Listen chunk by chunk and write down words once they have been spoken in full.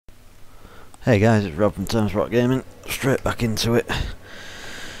Hey guys, it's Rob from Times Rock Gaming. Straight back into it.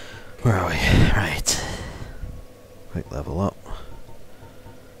 Where are we? Right. Quick level up.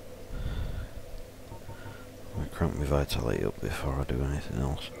 I'm gonna crank my vitality up before I do anything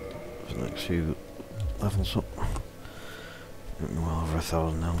else. For the next few levels up. Get me well over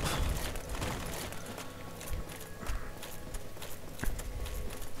 1,000 health.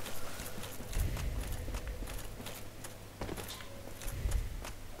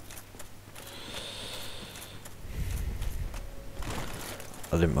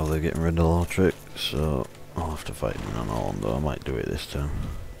 I didn't bother getting rid of the law trick, so I'll have to fight him on all of them, though I might do it this time.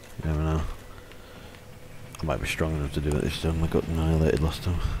 You never know. I might be strong enough to do it this time. I got annihilated last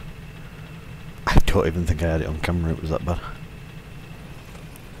time. I don't even think I had it on camera, it was that bad.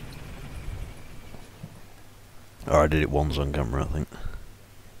 Or I did it once on camera, I think.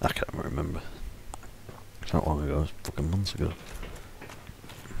 I can't remember. It's not long ago, it's fucking months ago.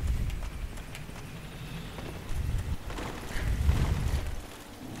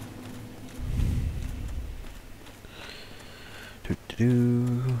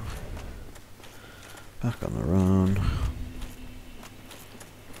 Back on the run.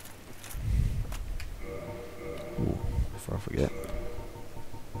 Ooh, before I forget.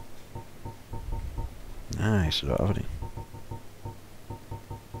 Nice, I don't have any.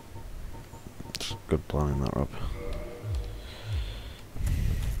 It's good planning that, Rob.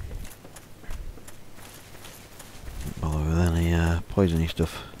 Don't bother with any poisony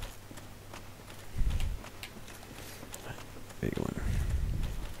stuff. Where you going?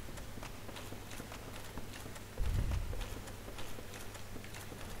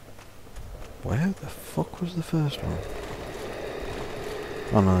 Where the fuck was the first one?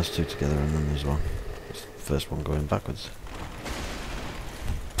 Oh no, there's two together and then there's one. It's the first one going backwards.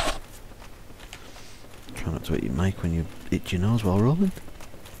 Try not to hit your mic when you itch your nose while rolling.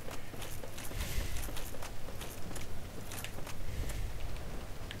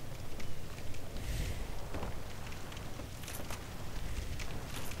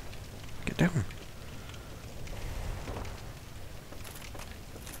 Get down.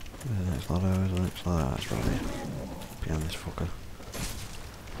 Where's the next ladder? Where's the next ladder? That's right here. Behind this fucker.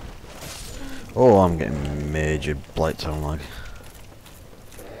 Oh, I'm getting major Blighttown lag.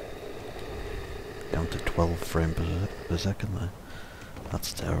 Down to 12 frames per second there.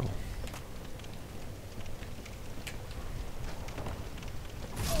 That's terrible.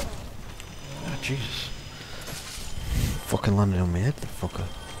 Oh, Jesus. Fucking landed on my head, the fucker.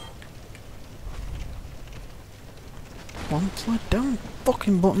 One slide down.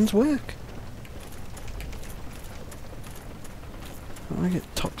 Fucking buttons work. I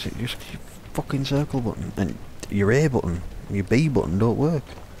get toxic just 'cause your fucking circle button and your A button, your B button don't work.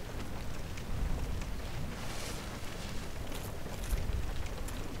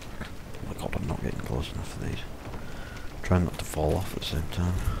 Oh my god, I'm not getting close enough for these. Trying not to fall off at the same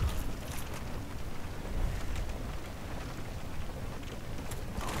time.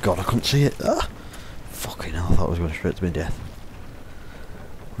 Oh god, I couldn't see it. Ah! Fucking hell, I thought I was going straight to my death.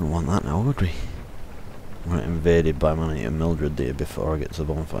 Wouldn't want that now, would we? I'm not invaded by Manny and Mildred there before I get to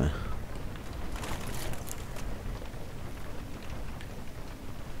the bonfire.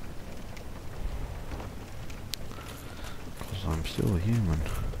 Because I'm still a human.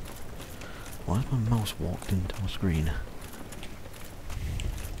 Why has my mouse walked into a screen?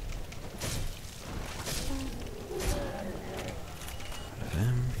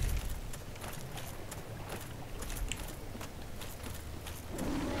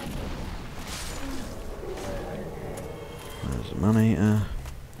 There's a man-eater.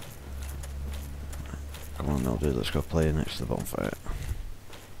 Come on, Mildred, let's go play next to the bonfire.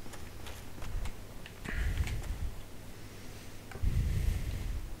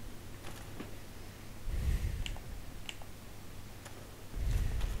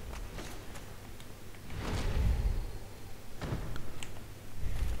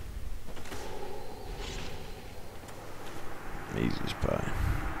 Easy as pie.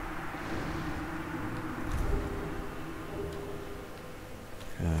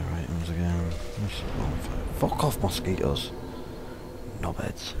 Right ones again. Fuck off, mosquitoes.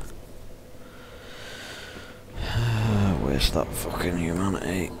 Knobheads. Waste that fucking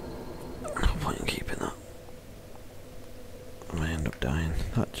humanity. No point in keeping that. I may end up dying.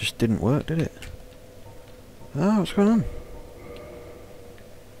 That just didn't work, did it? Oh, what's going on?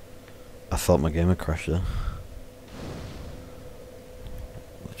 I thought my game had crashed there.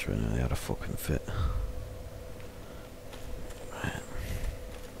 Literally nearly had a fucking fit.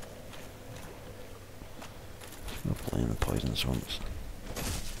 We're playing the poison swamps.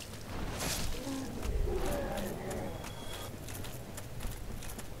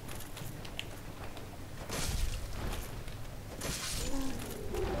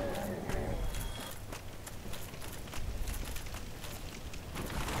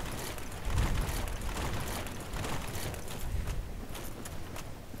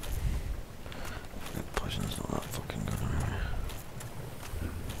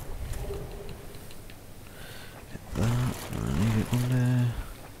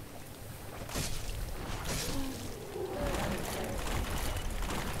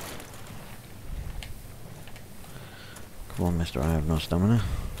 Come on, mister, I have no stamina.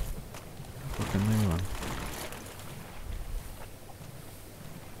 Fucking move on.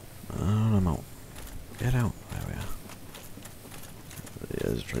 Oh, I'm out. Get out. There we are.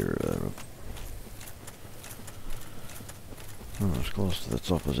 There's a tree right there. Oh, as close to the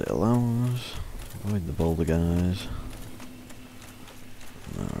top as it allows. Avoid the boulder guys.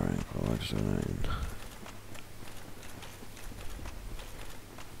 Alright, well, just going in.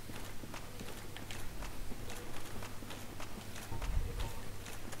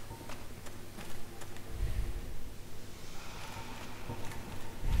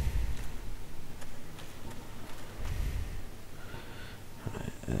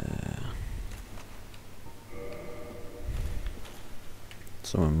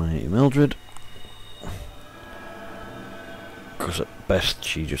 Summon Mighty Mildred. Because at best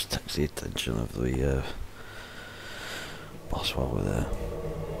she just takes the attention of the boss while we're there.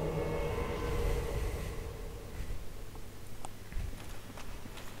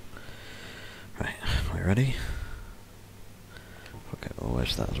 Right, are we ready? Okay, we'll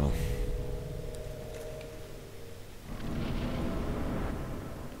waste that as well.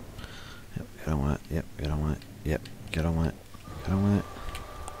 Yep, get on with it, yep, get on with it, yep, get on with it, get on with it.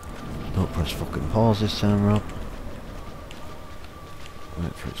 Don't press fucking pause this time, Rob.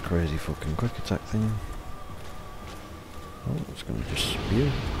 Wait for its crazy fucking quick attack thing. Oh, it's gonna just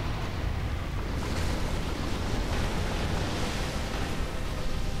spew.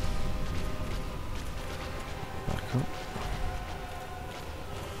 Back up.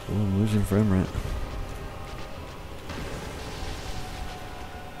 Oh, I'm losing frame rate.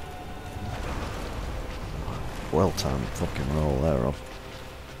 Well timed fucking roll there, Rob.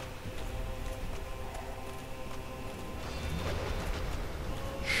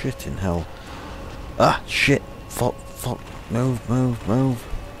 Shit in hell. Ah, shit. Fuck, fuck. Move, move, move.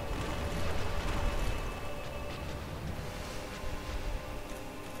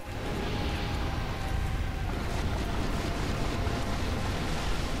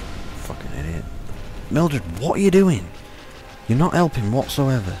 Fucking idiot. Mildred, what are you doing? You're not helping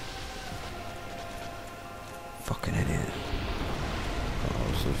whatsoever. Fucking idiot.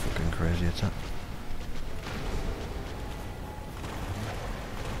 That was a fucking crazy attack.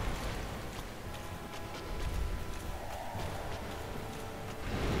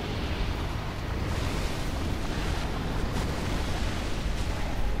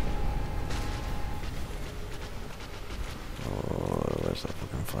 Where's that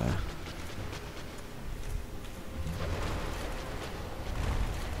fucking fire?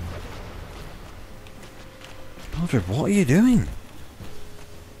 Mildred, what are you doing?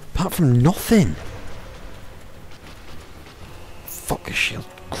 Apart from nothing. Fuck a shield.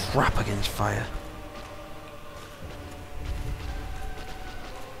 Crap against fire.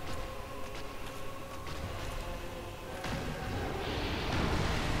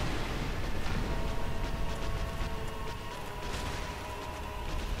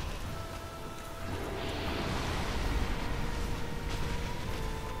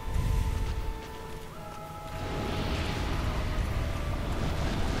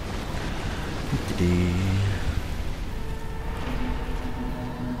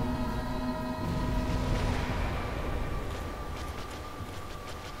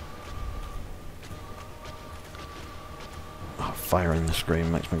 Oh, firing the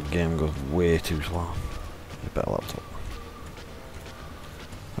screen makes my game go way too slow. A better laptop.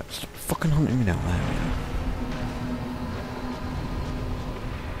 Right, stop fucking hunting me down there.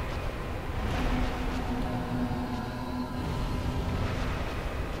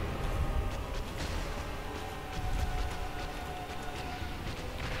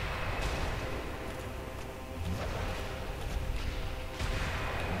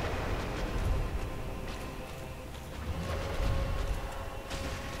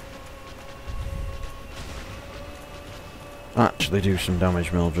 Actually do some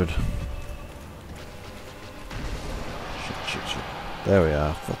damage, Mildred. Shit, shit, shit. There we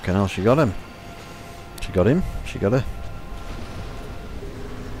are. Fucking hell, she got him. She got him. She got her.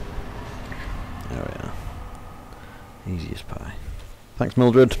 There we are. Easy as pie. Thanks,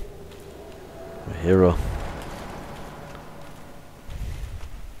 Mildred. A hero.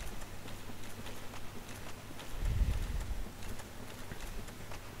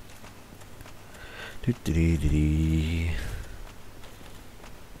 Do-do-do-do-do.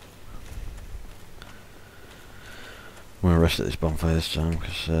 I'm going to rest at this bonfire this time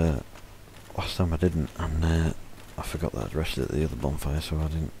because last time I didn't, and I forgot that I'd rested at the other bonfire, so I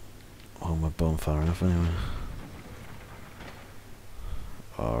didn't hold my bonfire enough anyway.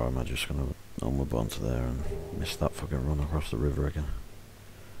 Or am I just going to hold my bone to there and miss that fucking run across the river again?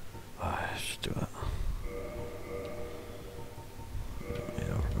 Let's just do that.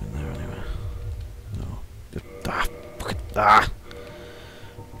 Ah!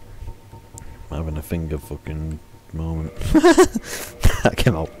 I'm having a finger fucking moment. That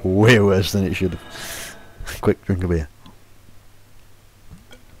came out way worse than it should have. Quick drink of beer.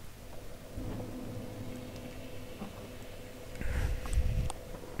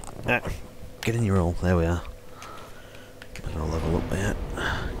 Ah, get in your hole. There we are. I'll level up there.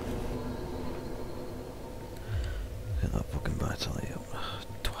 Get that fucking vitality up.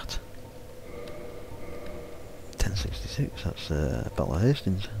 Twat. 1066, that's Battle of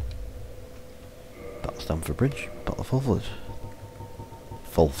Hastings. Battle of Stamford Bridge. Battle of Fulford.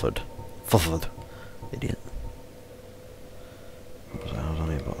 Fulford. Idiot. What was that? I was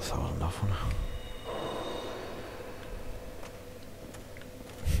only about 1,000 off one.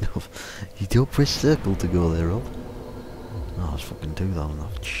 You don't press circle to go there, Rob. Oh, I was fucking 2,000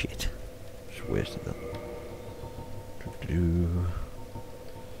 off. Shit. Just wasted that.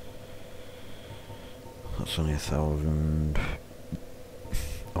 That's only 1,000.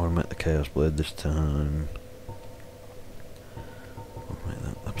 I want to make the Chaos Blade this time.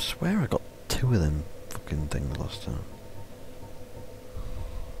 I swear I got 2 of them fucking things last time.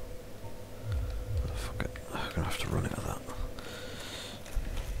 Oh, fuck it. I'm gonna have to run it at that.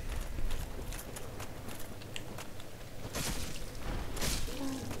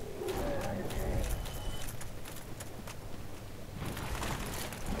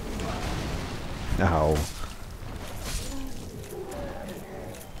 Ow.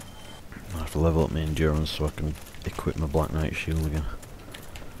 I have to level up my endurance so I can equip my Black Knight shield again.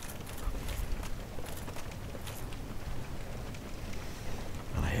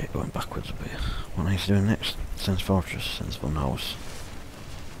 And I hate going backwards a bit. What am I doing next? Sense Fortress, Sense Funhouse.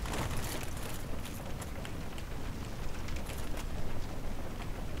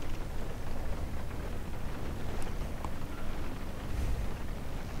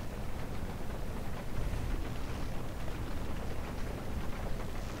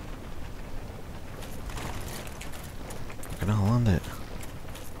 I'll land it.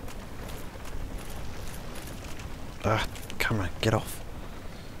 Ah, camera, get off.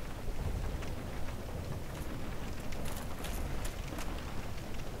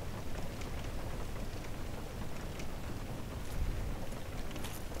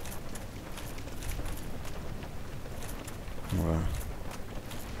 Where?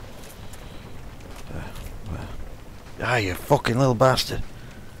 Where? Ah, you fucking little bastard.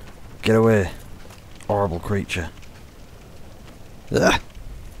 Get away. Horrible creature. Ugh.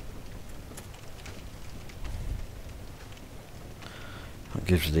 That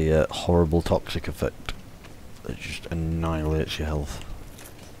gives the horrible toxic effect. It just annihilates your health.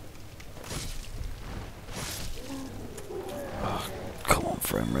 Oh, come on,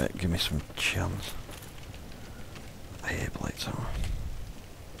 frame rate, give me some chance. I hate Blighttown.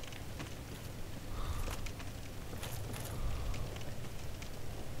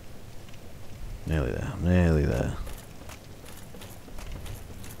 Nearly there, nearly there.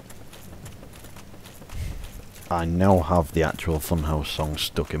 I now have the actual Funhouse song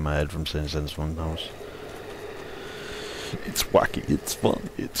stuck in my head from Sense Funhouse. It's wacky, it's fun,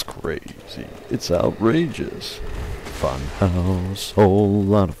 it's crazy, it's outrageous. Funhouse, whole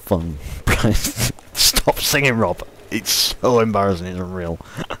lot of fun. Stop singing, Rob. It's so embarrassing, it's unreal.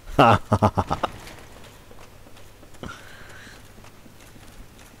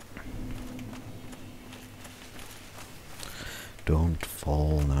 Don't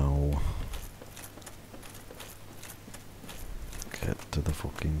fall now. Get to the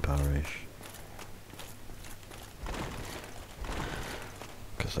fucking parish.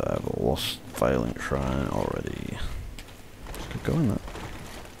 Because I have a lost violent shrine already. Just keep going that.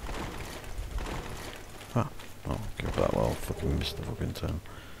 Ah, oh, give that well, fucking missed the fucking turn.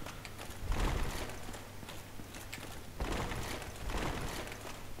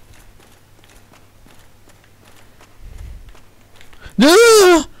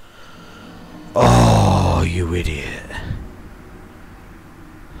 No! Oh, you idiot.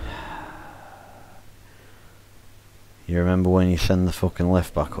 You remember when you send the fucking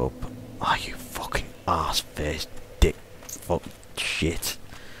lift back up? Oh, you fucking arse-faced dick fuck shit.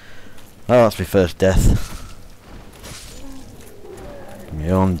 Oh, that's my first death. My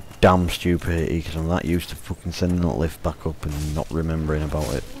own damn stupidity, because I'm that used to fucking sending that lift back up and not remembering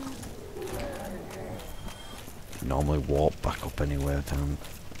about it. Normally walk back up anywhere, damn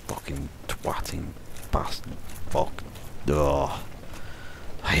fucking twatting bastard. Fuck. Ugh.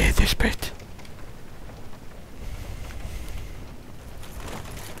 I hate this bit.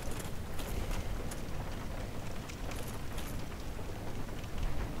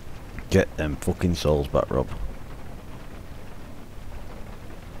 Get them fucking souls back, Rob.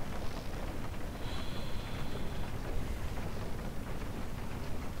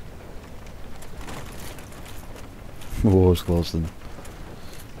 Oh, it's close then.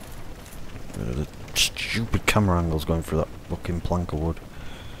 The stupid camera angles going through that fucking plank of wood.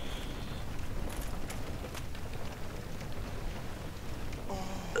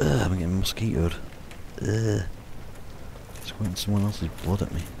 I'm getting mosquitoed. Squirting someone else's blood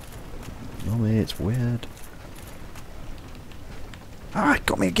at me. No mate, it's weird. Ah, it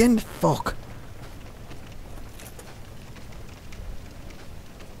got me again, fuck!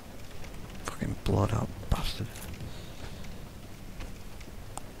 Fucking blood out, bastard.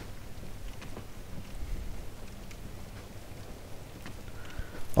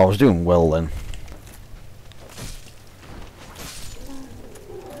 I was doing well then.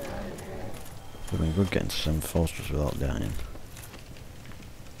 Would have been good getting to some fortress without dying.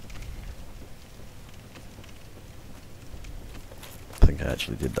 I think I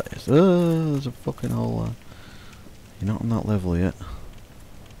actually did that yesterday. Oh, there's a fucking hole there. You're not on that level yet.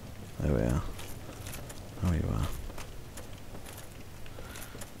 There we are. Oh, you are.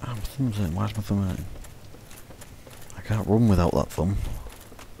 Ah, my thumb's in. Why's my thumb hurting? I can't run without that thumb.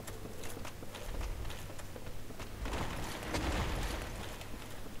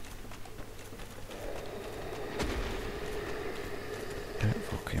 Get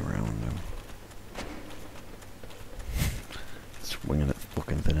fucking around him. Swinging at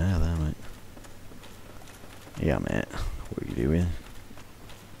fucking thin air there, mate. Yeah, mate. What are you doing?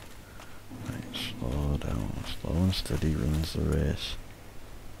 Right, slow down. Slow and steady runs the race.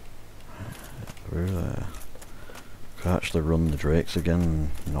 We're there. Could actually run the drakes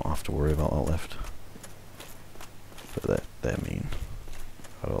again and not have to worry about that left. But they're mean.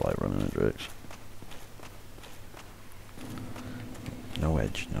 I don't like running the drakes. No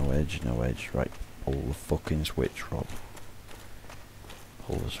edge, no edge, no edge. Right, pull the fucking switch, Rob.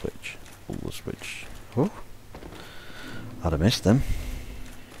 Pull the switch. Pull the switch. Oh! I'd have missed them.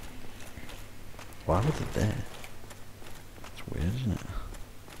 Why were they there? It's weird, isn't it?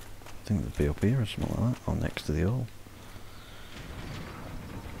 I think they'd be up here or something like that. Or next to the hole.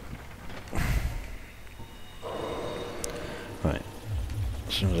 Right.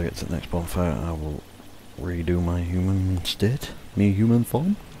 As soon as I get to the next bonfire, I will redo my human state. Me human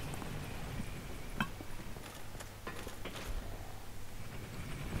form.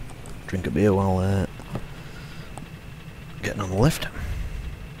 Drink a beer while getting on the lift.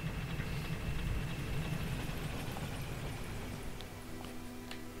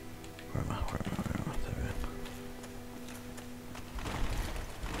 Where am I? Where am I? Where am I? There we are.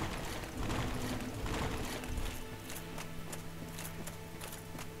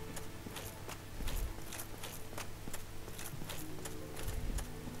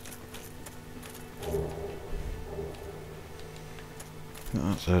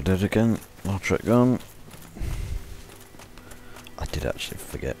 That's how I did again. I'll trick gone. I did actually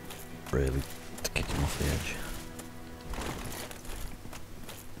forget, really, to kick him off the edge.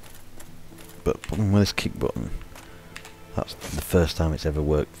 But problem with this kick button, that's the first time it's ever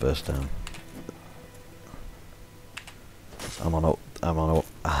worked. First time. I'm on a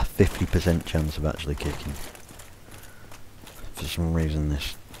 50% chance of actually kicking. For some reason,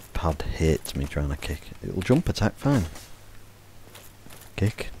 this pad hates me trying to kick. It'll jump attack fine.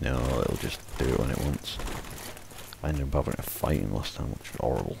 Kick? No, it'll just do it when it wants. I ended up having a fighting last time, which was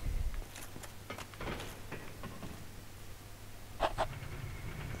horrible.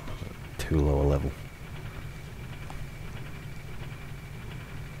 Too low a level.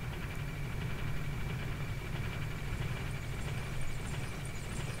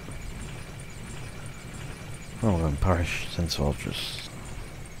 Oh, I'm parish, since I'll just...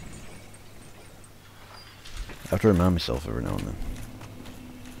 I have to remind myself every now and then.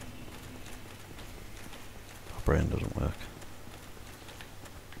 My brain doesn't work.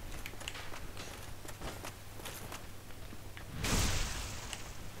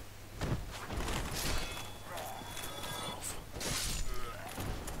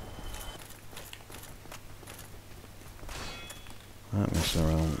 I'm messing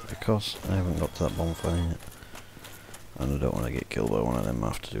around because I haven't got to that bonfire yet. And I don't want to get killed by one of them. I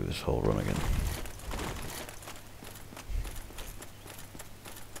have to do this whole run again.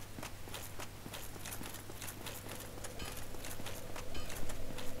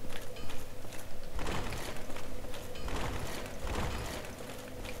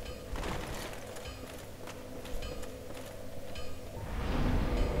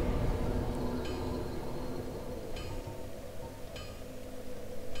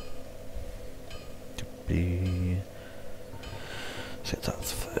 Set that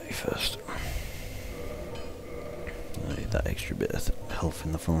to 31st. I need that extra bit of health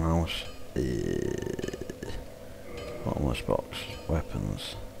in the Funhouse. Bottomless box,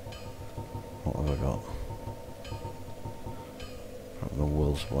 weapons. What have I got? a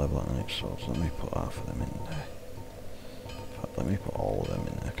wool supply black knight swords. Let me put half of them in there. In fact, let me put all of them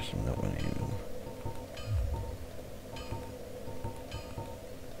in there because I'm not going to use them.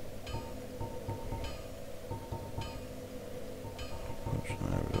 Which I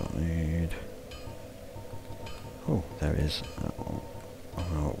don't need. Oh, there is that one. I'm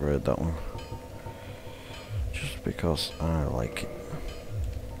going to upgrade that one. Just because I like it.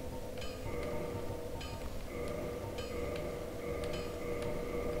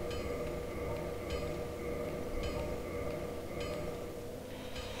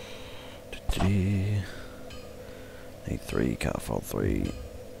 Need 3, can't afford 3.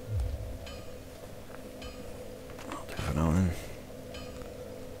 I'll do for now then.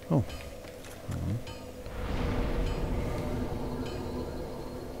 Oh.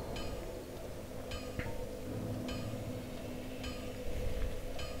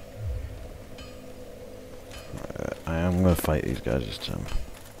 I am going to fight these guys this time.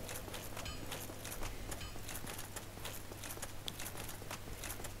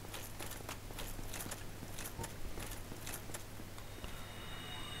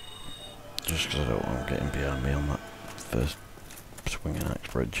 Just because I don't want them getting behind me on that first swinging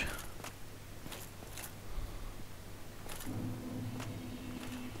axe bridge.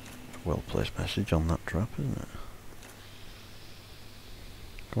 Well placed message on that trap, isn't it?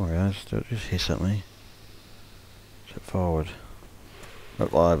 Come on guys, don't just hiss at me. Step forward.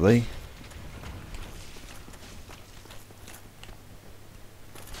 Look lively.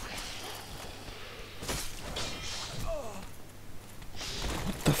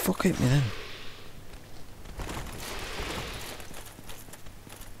 What the fuck hit me then?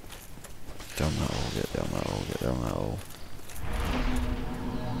 Down that hole, get down that hole, get down that hole.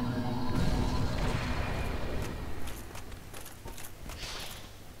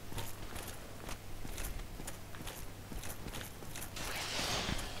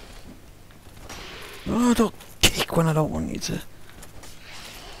 Oh, don't kick when I don't want you to.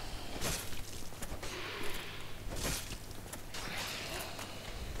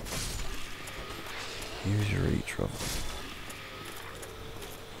 Use your reach, Rob.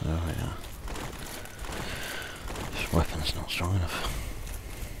 Oh yeah. This weapon's not strong enough.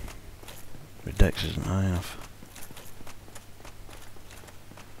 My dex isn't high enough.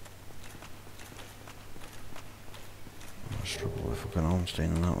 I struggle with fucking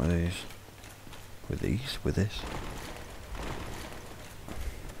Ornstein and that with these. With this.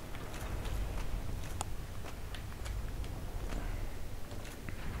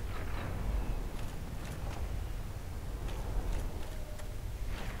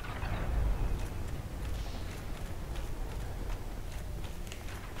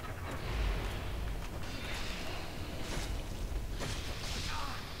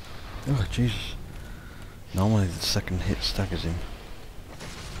 Oh Jesus. Normally the second hit staggers him.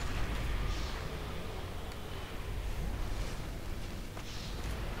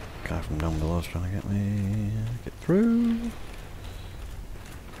 Guy from down below is trying to get me. Get through.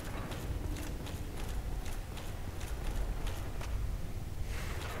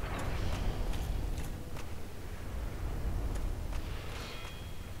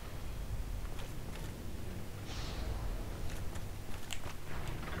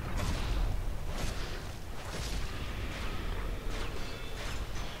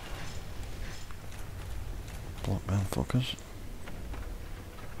 Lockdown fuckers.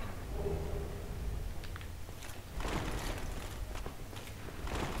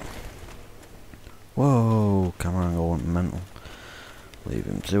 Whoa, camera angle went mental. Leave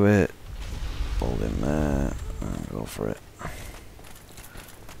him to it. Hold him there and go for it.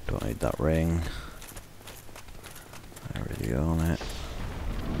 Don't need that ring. I already own it.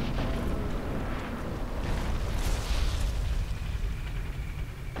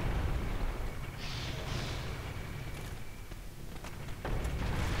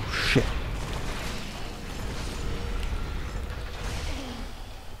 Shit.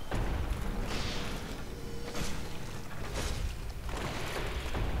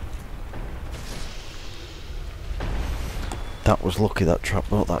 That was lucky that trap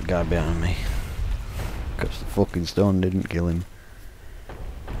brought that guy behind me. Because the fucking stone didn't kill him.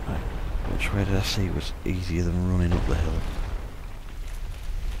 Right. Which way did I see was easier than running up the hill?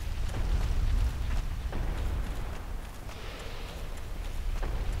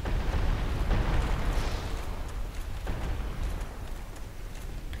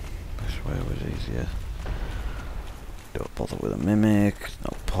 This way was easier. Don't bother with a mimic,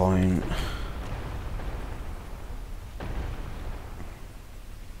 no point.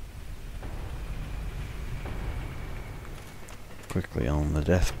 Quickly on the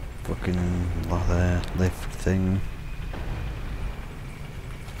death fucking lather lift thing.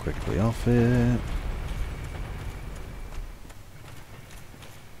 quickly off it.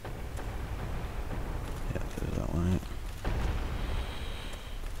 Yeah, there's that one.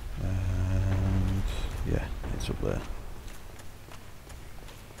 And yeah, it's up there.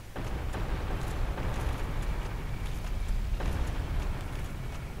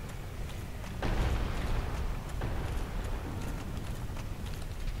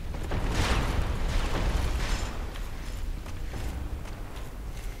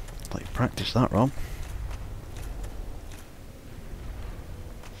 Like practice that, Rob.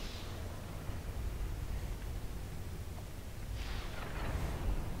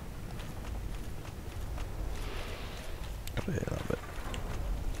 Gotta hear that bit.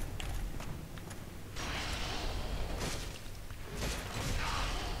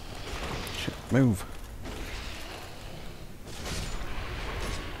 Shit, move.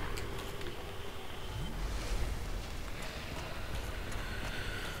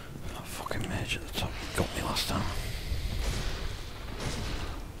 That fucking mage at the top got me last time.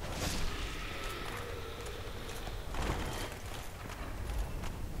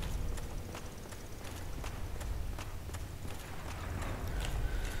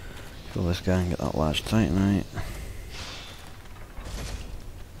 Kill this guy and get that large titanite.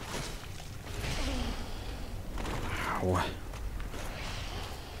 Ow.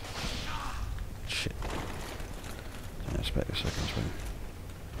 Shit. Didn't expect a second swing.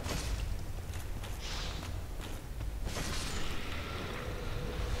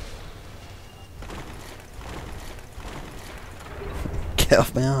 Get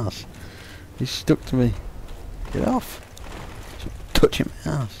off my ass. He's stuck to me. Get off. Stop touching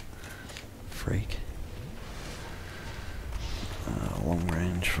my ass. Freak. Long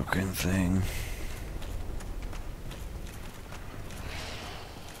range fucking thing.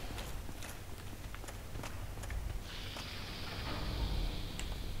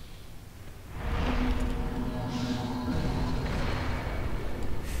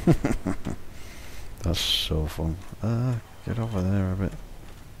 That's so fun. Get over there a bit.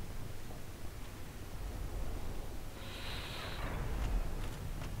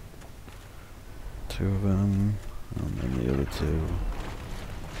 Two of them, and then the other two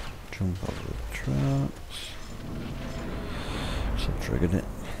jump over the traps. So triggered it.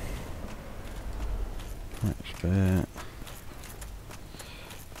 Next bit.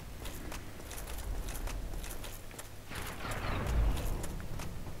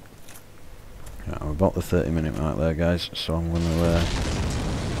 Yeah, I'm about the 30-minute mark there, guys, so I'm going to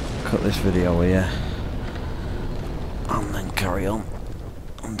cut this video here and then carry on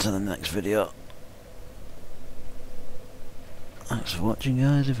to the next video. Thanks for watching,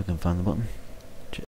 guys, if I can find the button.